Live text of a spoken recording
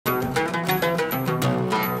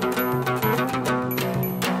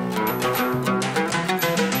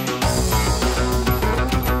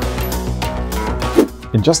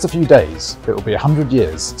In just a few days, it will be 100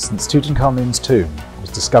 years since Tutankhamun's tomb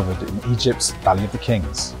was discovered in Egypt's Valley of the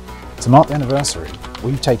Kings. To mark the anniversary,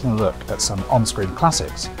 we've taken a look at some on-screen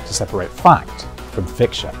classics to separate fact from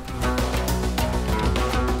fiction.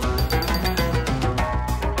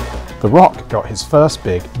 The Rock got his first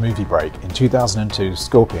big movie break in 2002's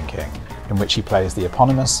Scorpion King, in which he plays the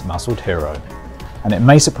eponymous muscled hero. And it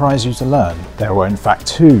may surprise you to learn there were in fact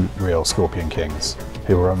two real Scorpion Kings,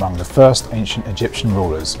 who were among the first ancient Egyptian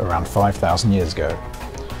rulers around 5,000 years ago.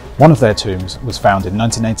 One of their tombs was found in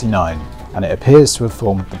 1989, and it appears to have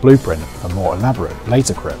formed the blueprint for more elaborate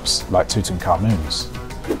later crypts like Tutankhamun's.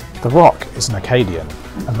 The Rock is an Akkadian,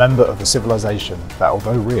 a member of the civilization that,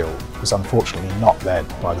 although real, was unfortunately not led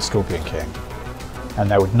by the Scorpion King. And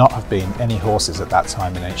there would not have been any horses at that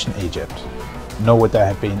time in ancient Egypt, nor would there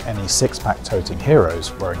have been any six-pack toting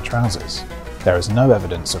heroes wearing trousers. There is no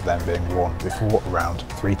evidence of them being worn before around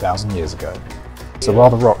 3,000 years ago. So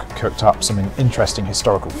while The Rock cooked up some interesting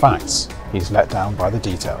historical facts, he's let down by the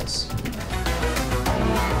details.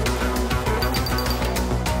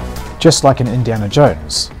 Just like in Indiana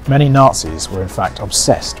Jones, many Nazis were in fact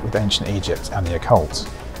obsessed with ancient Egypt and the occult.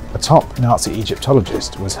 A top Nazi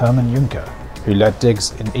Egyptologist was Hermann Juncker, who led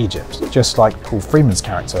digs in Egypt, just like Paul Freeman's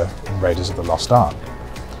character in Raiders of the Lost Ark.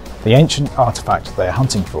 The ancient artifact they are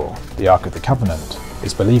hunting for, the Ark of the Covenant,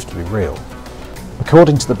 is believed to be real.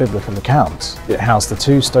 According to the biblical account, it housed the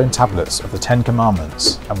 2 stone tablets of the 10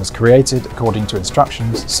 Commandments and was created according to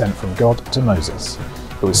instructions sent from God to Moses.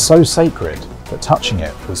 It was so sacred that touching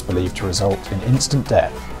it was believed to result in instant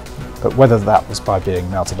death, but whether that was by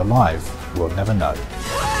being melted alive, we'll never know.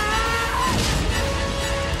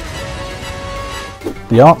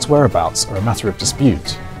 The Ark's whereabouts are a matter of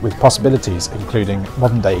dispute, with possibilities including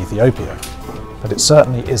modern-day Ethiopia, but it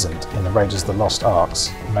certainly isn't in the Raiders of the Lost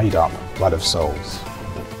Ark's made-up Blood of Souls.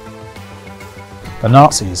 The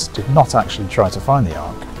Nazis did not actually try to find the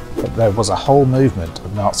Ark, but there was a whole movement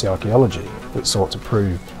of Nazi archaeology that sought to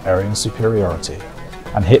prove Aryan superiority,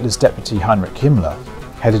 and Hitler's deputy Heinrich Himmler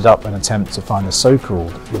headed up an attempt to find the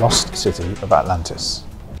so-called lost city of Atlantis.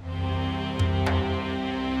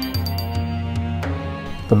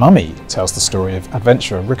 The Mummy tells the story of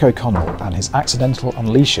adventurer Rick O'Connell and his accidental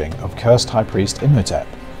unleashing of cursed high priest Imhotep,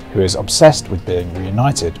 who is obsessed with being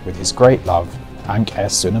reunited with his great love,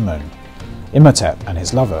 Ankh-es-Sunamun. Imhotep and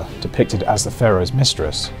his lover, depicted as the pharaoh's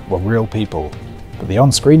mistress, were real people, but the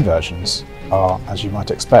on-screen versions are, as you might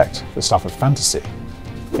expect, the stuff of fantasy.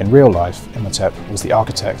 In real life, Imhotep was the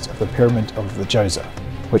architect of the Pyramid of the Djoser,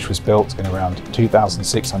 which was built in around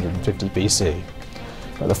 2650 BC.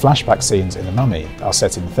 But the flashback scenes in The Mummy are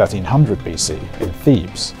set in 1300 BC in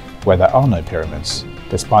Thebes, where there are no pyramids,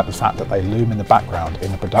 despite the fact that they loom in the background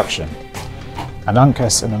in the production. And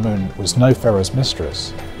Ankh-es-Sunamun was no pharaoh's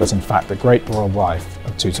mistress, but in fact the great royal wife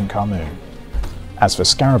of Tutankhamun. As for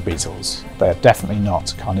scarab beetles, they are definitely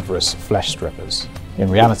not carnivorous flesh strippers. In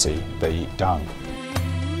reality, they eat dung.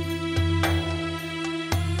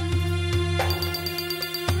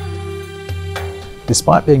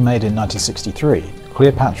 Despite being made in 1963,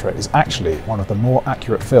 Cleopatra is actually one of the more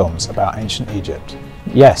accurate films about ancient Egypt.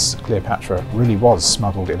 Yes, Cleopatra really was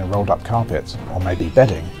smuggled in a rolled-up carpet, or maybe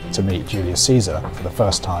bedding, to meet Julius Caesar for the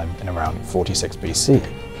first time in around 46 BC.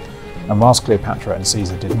 And whilst Cleopatra and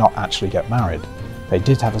Caesar did not actually get married, they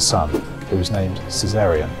did have a son, who was named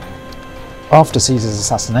Caesarion. After Caesar's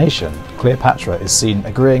assassination, Cleopatra is seen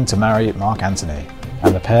agreeing to marry Mark Antony,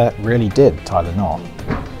 and the pair really did tie the knot.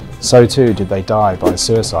 So too did they die by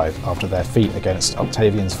suicide after their feat against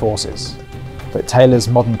Octavian's forces. But Taylor's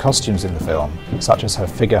modern costumes in the film, such as her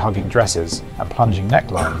figure-hugging dresses and plunging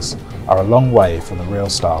necklines, are a long way from the real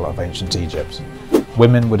style of ancient Egypt.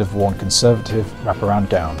 Women would have worn conservative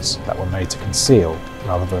wraparound gowns that were made to conceal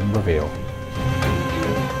rather than reveal.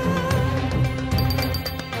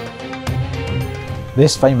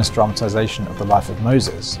 This famous dramatisation of the life of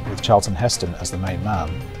Moses, with Charlton Heston as the main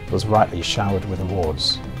man, was rightly showered with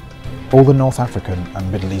awards. All the North African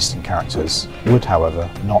and Middle Eastern characters would,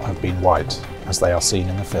 however, not have been white, as they are seen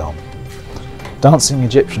in the film. Dancing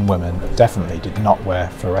Egyptian women definitely did not wear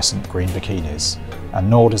fluorescent green bikinis, and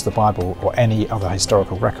nor does the Bible or any other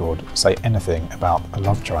historical record say anything about a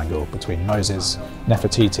love triangle between Moses,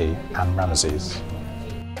 Nefertiti and Ramesses.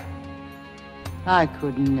 I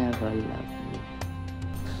could never love you.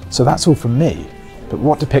 So that's all from me, but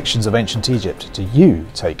what depictions of ancient Egypt do you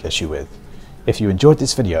take issue with? If you enjoyed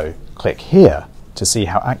this video, click here to see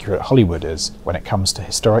how accurate Hollywood is when it comes to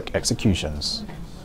historic executions.